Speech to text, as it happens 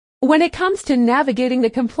When it comes to navigating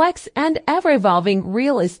the complex and ever-evolving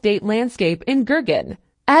real estate landscape in Gurgaon,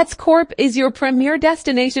 Ads Corp is your premier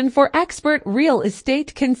destination for expert real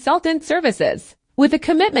estate consultant services. With a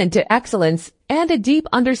commitment to excellence and a deep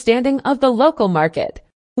understanding of the local market,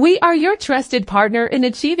 we are your trusted partner in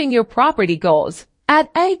achieving your property goals.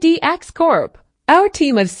 At ADX Corp, our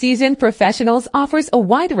team of seasoned professionals offers a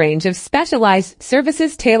wide range of specialized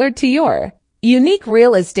services tailored to your unique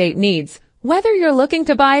real estate needs. Whether you're looking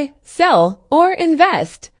to buy, sell, or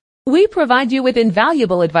invest, we provide you with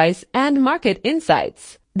invaluable advice and market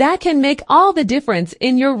insights that can make all the difference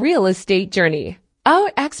in your real estate journey.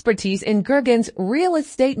 Our expertise in Gurgaon's real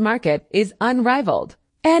estate market is unrivaled,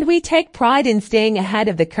 and we take pride in staying ahead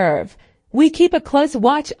of the curve. We keep a close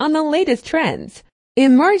watch on the latest trends,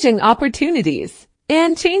 emerging opportunities,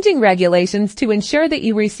 and changing regulations to ensure that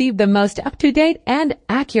you receive the most up-to-date and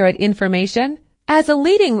accurate information. As a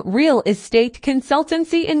leading real estate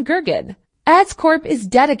consultancy in Gurgaon, Ads Corp is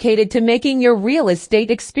dedicated to making your real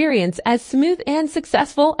estate experience as smooth and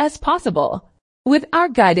successful as possible. With our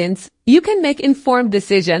guidance, you can make informed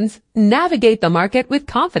decisions, navigate the market with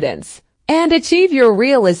confidence, and achieve your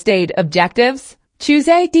real estate objectives. Choose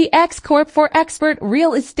ADX Corp for expert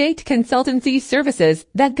real estate consultancy services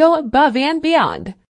that go above and beyond.